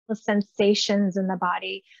sensations in the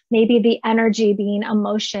body, maybe the energy being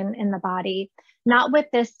emotion in the body, not with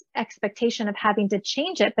this expectation of having to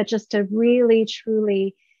change it, but just to really,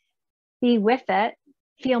 truly be with it,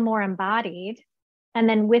 feel more embodied. And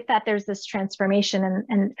then with that, there's this transformation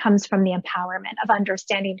and comes from the empowerment of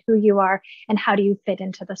understanding who you are and how do you fit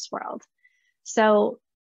into this world. So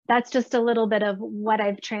that's just a little bit of what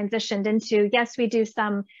I've transitioned into. Yes, we do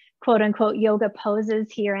some quote unquote yoga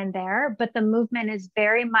poses here and there, but the movement is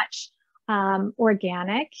very much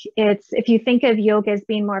organic. It's, if you think of yoga as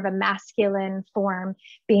being more of a masculine form,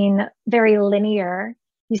 being very linear,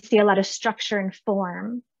 you see a lot of structure and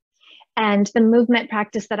form. And the movement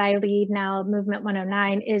practice that I lead now, Movement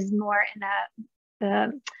 109, is more in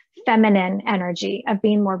the feminine energy of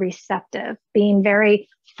being more receptive, being very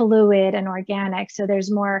fluid and organic. So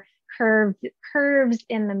there's more curves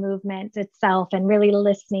in the movement itself, and really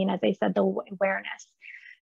listening, as I said, the awareness.